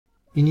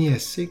In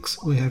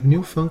ES6, we have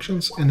new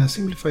functions and a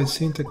simplified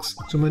syntax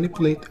to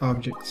manipulate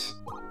objects.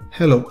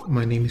 Hello,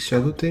 my name is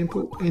Shadow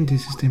Temple and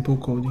this is Temple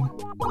Coding.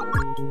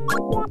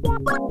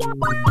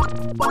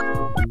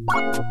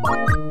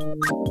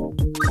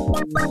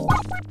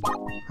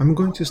 I'm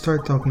going to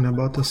start talking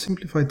about a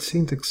simplified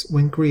syntax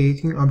when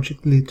creating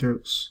object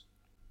literals.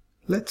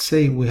 Let's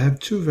say we have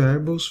two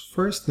variables,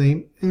 first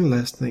name and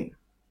last name.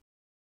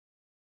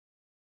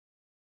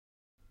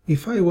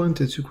 If I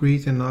wanted to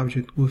create an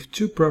object with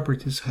two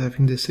properties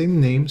having the same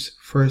names,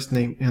 first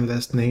name and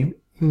last name,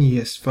 in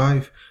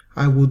ES5,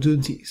 I would do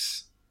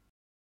this.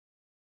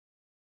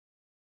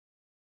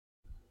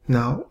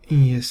 Now,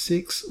 in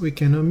ES6, we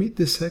can omit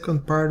the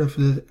second part of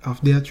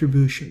the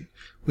attribution.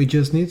 We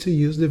just need to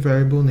use the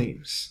variable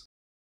names.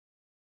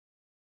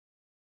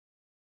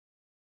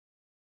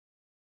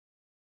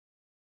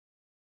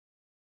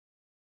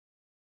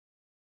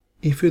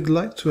 If you'd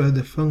like to add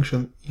a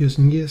function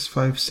using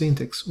ES5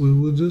 syntax, we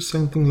will do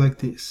something like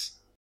this.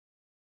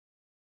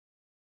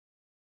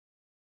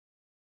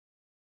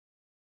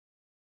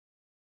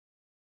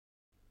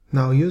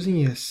 Now, using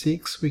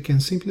ES6, we can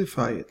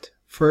simplify it.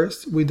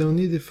 First, we don't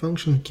need the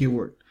function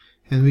keyword,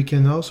 and we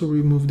can also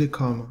remove the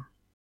comma.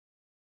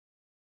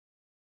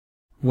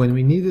 When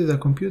we needed a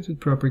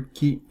computed property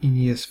key in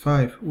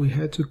ES5, we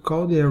had to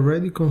call the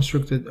already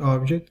constructed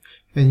object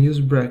and use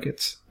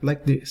brackets,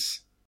 like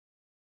this.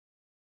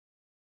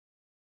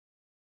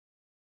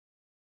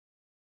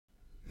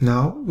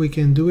 Now, we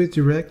can do it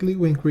directly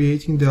when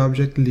creating the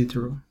object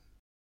literal.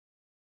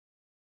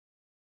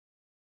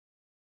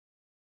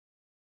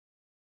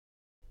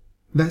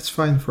 That's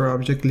fine for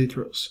object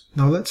literals.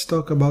 Now let's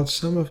talk about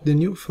some of the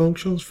new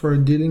functions for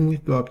dealing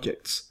with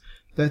objects.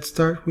 Let's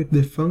start with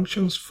the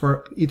functions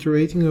for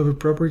iterating over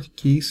property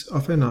keys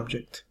of an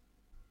object.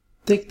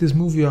 Take this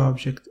movie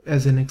object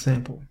as an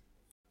example.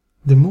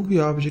 The movie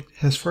object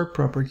has 4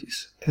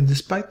 properties, and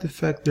despite the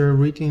fact they are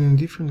written in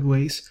different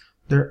ways,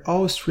 they're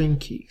all string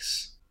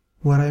keys.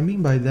 What I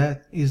mean by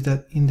that is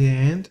that in the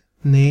end,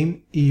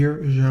 name,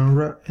 year,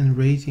 genre, and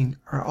rating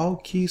are all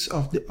keys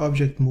of the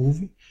object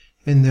movie,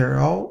 and they're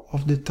all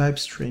of the type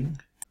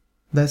string.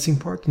 That's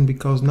important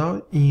because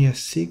now in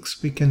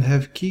ES6 we can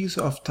have keys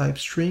of type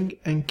string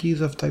and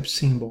keys of type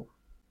symbol.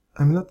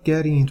 I'm not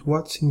getting into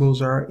what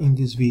symbols are in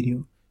this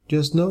video,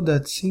 just know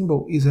that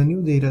symbol is a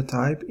new data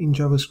type in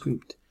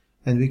JavaScript,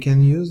 and we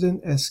can use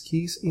them as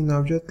keys in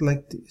objects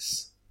like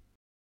this.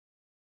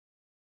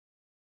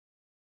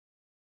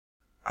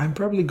 I'm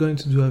probably going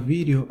to do a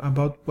video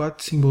about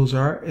what symbols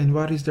are and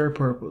what is their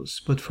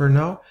purpose, but for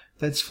now,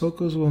 let's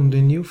focus on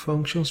the new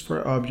functions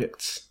for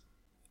objects.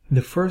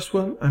 The first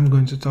one I'm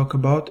going to talk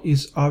about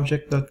is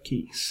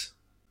object.keys.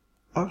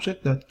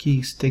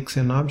 Object.keys takes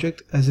an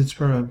object as its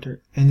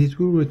parameter, and it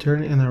will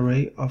return an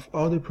array of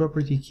all the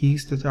property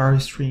keys that are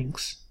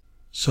strings.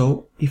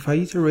 So, if I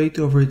iterate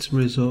over its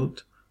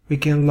result, we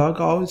can log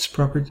all its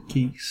property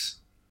keys.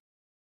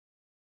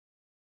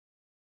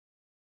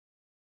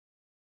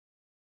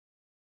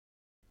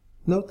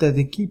 Note that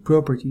the key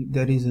property,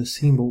 that is a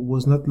symbol,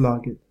 was not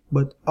logged,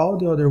 but all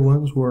the other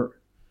ones were.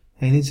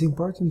 And it's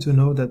important to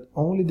know that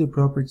only the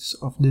properties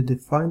of the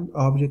defined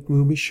object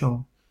will be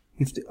shown.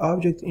 If the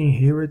object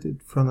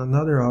inherited from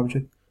another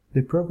object,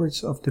 the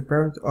properties of the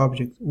parent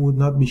object would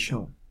not be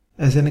shown.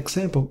 As an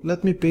example,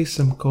 let me paste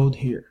some code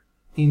here.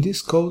 In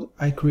this code,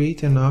 I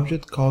create an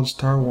object called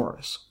Star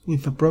Wars,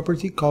 with a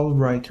property called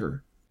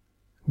writer.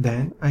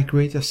 Then, I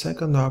create a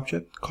second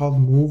object called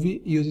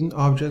movie using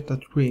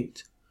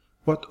object.create.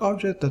 What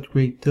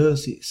object.create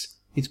does is,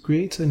 it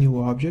creates a new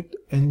object,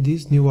 and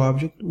this new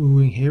object will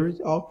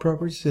inherit all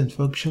properties and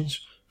functions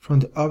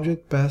from the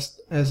object passed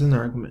as an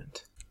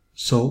argument.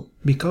 So,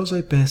 because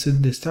I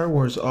passed the Star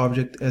Wars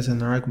object as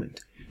an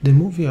argument, the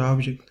movie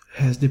object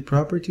has the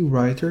property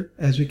writer,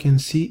 as we can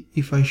see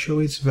if I show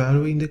its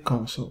value in the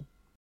console.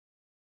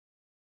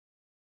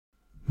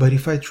 But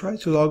if I try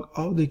to log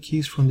all the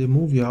keys from the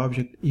movie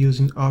object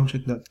using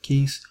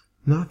object.keys,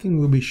 nothing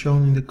will be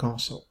shown in the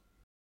console.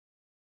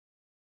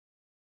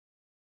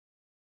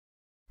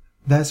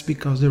 That's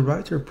because the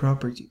writer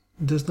property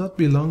does not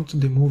belong to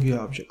the movie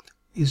object,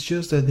 it's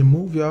just that the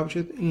movie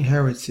object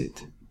inherits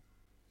it.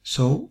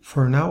 So,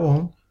 for now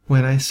on,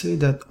 when I say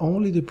that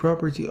only the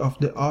property of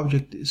the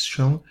object is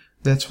shown,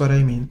 that's what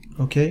I mean,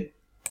 okay?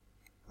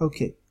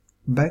 Okay,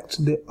 back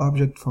to the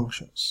object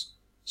functions.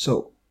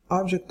 So,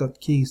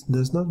 object.keys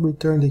does not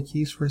return the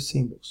keys for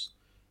symbols.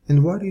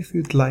 And what if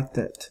you'd like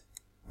that?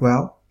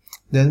 Well,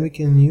 then we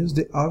can use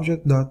the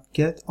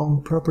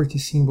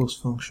object.getOnPropertySymbols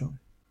function.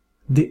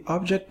 The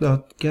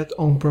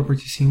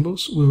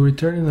object.getOnPropertySymbols will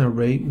return an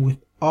array with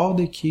all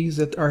the keys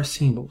that are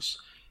symbols,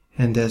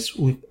 and as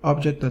with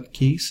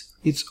object.keys,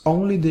 it's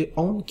only the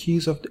own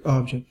keys of the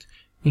object.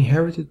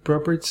 Inherited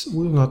properties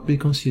will not be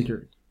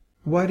considered.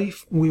 What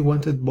if we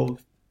wanted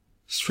both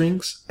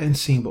strings and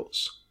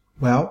symbols?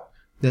 Well,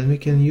 then we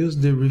can use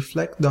the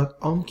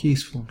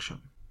reflect.onKeys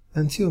function.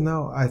 Until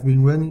now, I've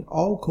been running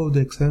all code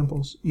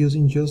examples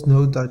using just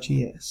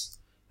Node.js,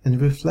 and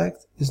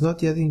reflect is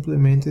not yet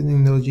implemented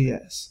in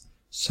Node.js.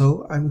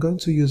 So I'm going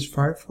to use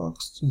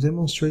Firefox to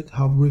demonstrate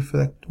how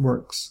Reflect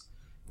works.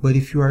 But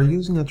if you are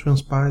using a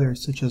transpiler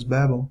such as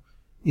Babel,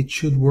 it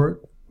should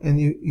work and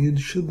you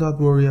should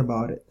not worry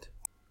about it.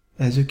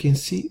 As you can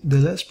see, the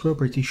last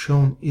property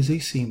shown is a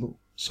symbol,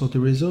 so the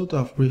result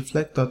of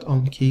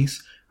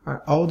reflect.onKeys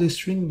are all the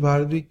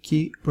string-valued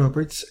key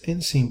properties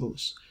and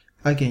symbols.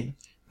 Again,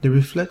 the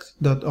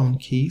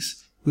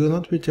reflect.onKeys will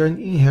not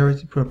return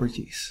inherited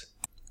properties.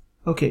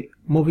 Okay,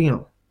 moving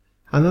on.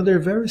 Another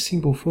very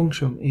simple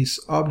function is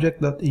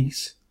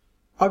object.is.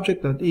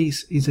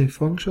 Object.is is a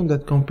function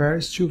that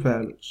compares two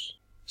values.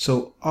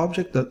 So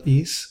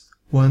object.is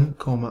 1,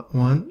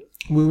 1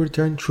 will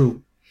return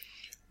true.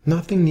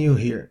 Nothing new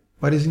here.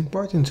 What is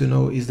important to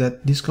know is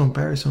that this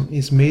comparison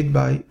is made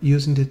by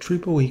using the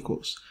triple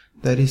equals,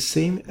 that is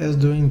same as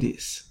doing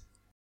this.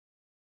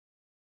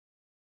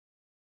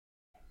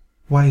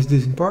 Why is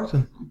this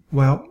important?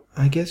 Well,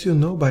 I guess you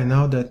know by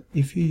now that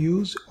if you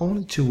use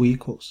only two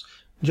equals,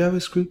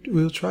 JavaScript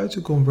will try to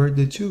convert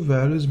the two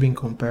values being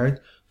compared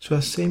to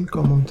a same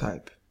common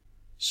type.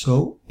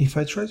 So, if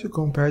I try to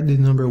compare the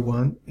number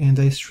 1 and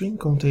a string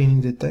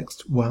containing the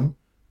text 1,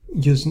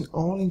 using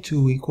only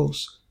two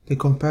equals, the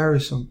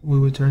comparison will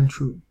return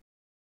true.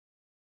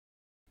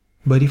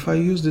 But if I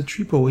use the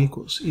triple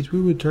equals, it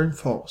will return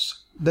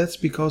false. That's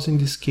because in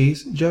this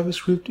case,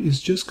 JavaScript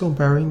is just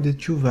comparing the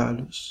two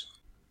values.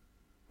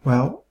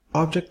 Well,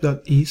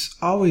 object.is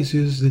always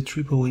uses the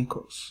triple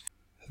equals.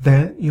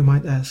 Then you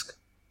might ask,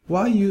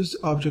 why use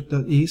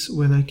object.is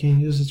when I can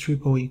use the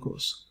triple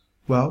equals?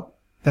 Well,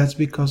 that's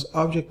because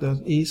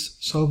object.is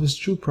solves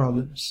two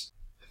problems.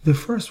 The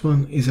first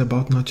one is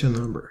about not a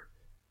number.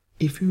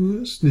 If you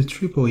use the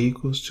triple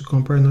equals to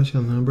compare not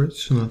a number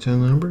to not a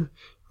number,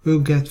 we'll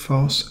get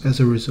false as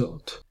a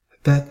result.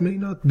 That may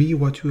not be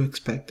what you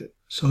expected,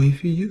 so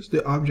if you use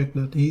the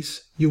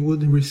object.is, you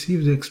would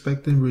receive the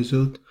expected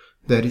result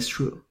that is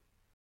true.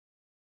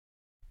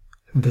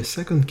 The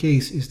second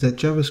case is that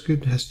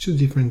JavaScript has two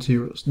different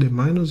zeros, the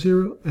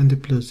 -0 and the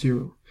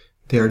 +0.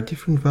 They are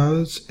different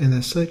values, and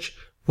as such,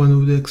 one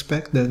would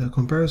expect that a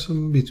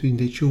comparison between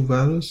the two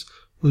values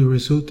will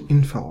result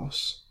in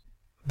false.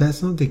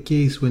 That's not the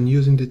case when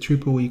using the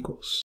triple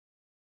equals,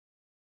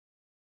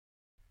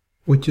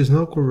 which is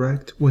not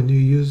correct when you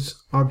use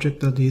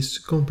object.is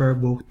to compare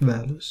both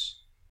values.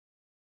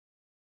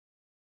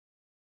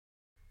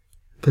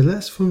 The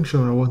last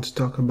function I want to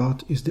talk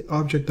about is the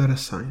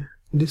object.assign.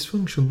 This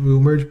function will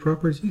merge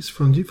properties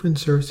from different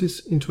sources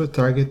into a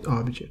target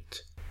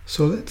object.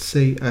 So let's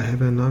say I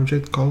have an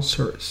object called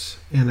source,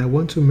 and I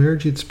want to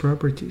merge its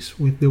properties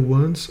with the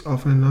ones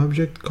of an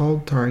object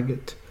called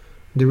target.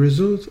 The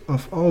result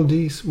of all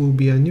these will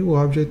be a new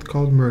object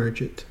called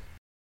merged.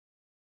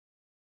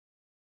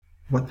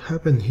 What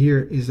happened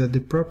here is that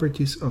the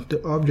properties of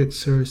the object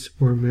source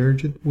were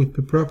merged with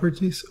the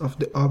properties of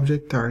the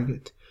object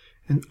target,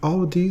 and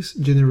all these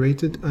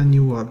generated a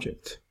new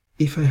object.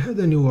 If I had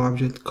a new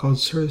object called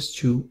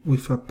source2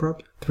 with a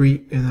prop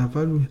 3 and a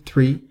value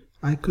 3,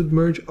 I could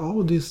merge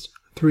all these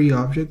three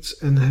objects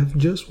and have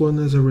just one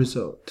as a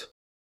result.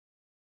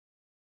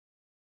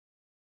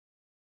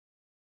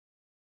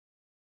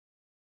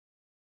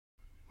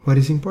 What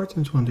is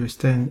important to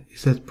understand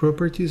is that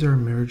properties are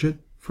merged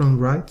from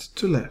right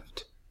to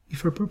left.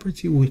 If a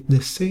property with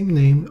the same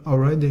name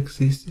already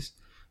exists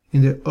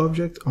in the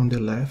object on the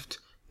left,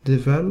 the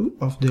value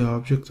of the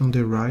object on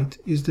the right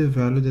is the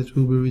value that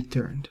will be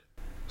returned.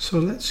 So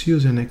let's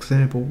use an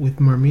example with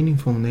more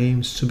meaningful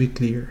names to be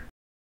clear.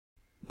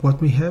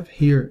 What we have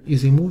here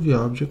is a movie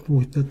object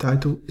with the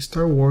title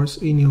Star Wars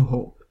A New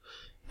Hope,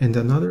 and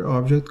another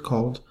object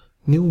called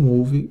New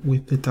Movie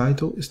with the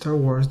title Star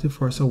Wars The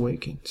Force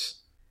Awakens.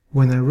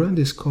 When I run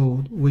this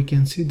code, we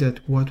can see that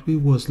what we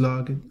was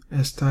logged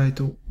as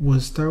title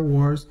was Star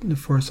Wars The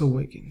Force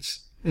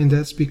Awakens, and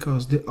that's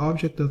because the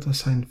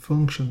object.assign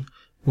function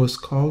was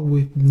called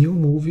with new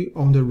movie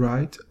on the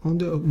right on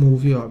the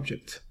movie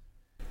object.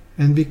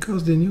 And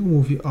because the new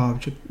movie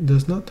object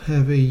does not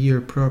have a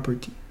year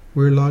property,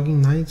 we're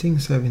logging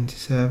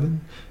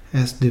 1977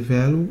 as the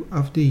value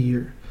of the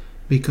year,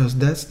 because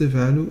that's the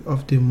value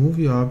of the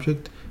movie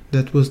object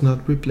that was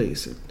not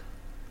replaced.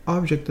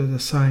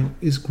 Object.assign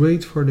is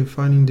great for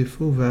defining the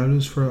full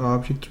values for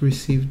objects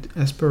received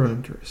as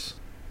parameters.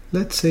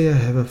 Let's say I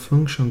have a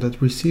function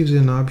that receives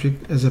an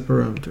object as a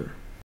parameter.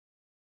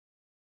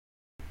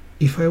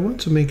 If I want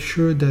to make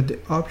sure that the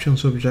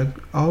options object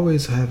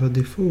always have a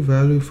default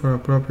value for a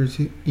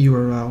property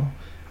URL,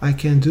 I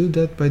can do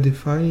that by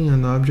defining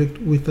an object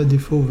with a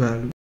default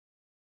value.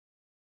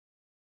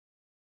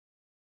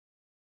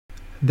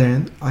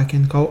 Then I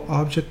can call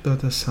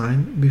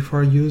object.assign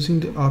before using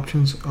the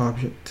options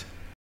object.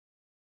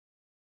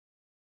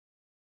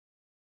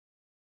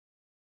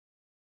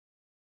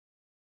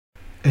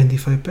 And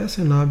if I pass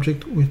an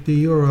object with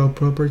the URL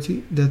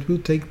property, that will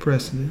take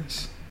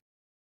precedence.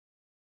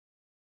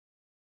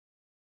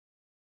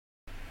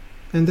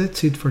 And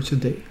that's it for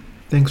today.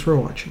 Thanks for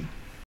watching.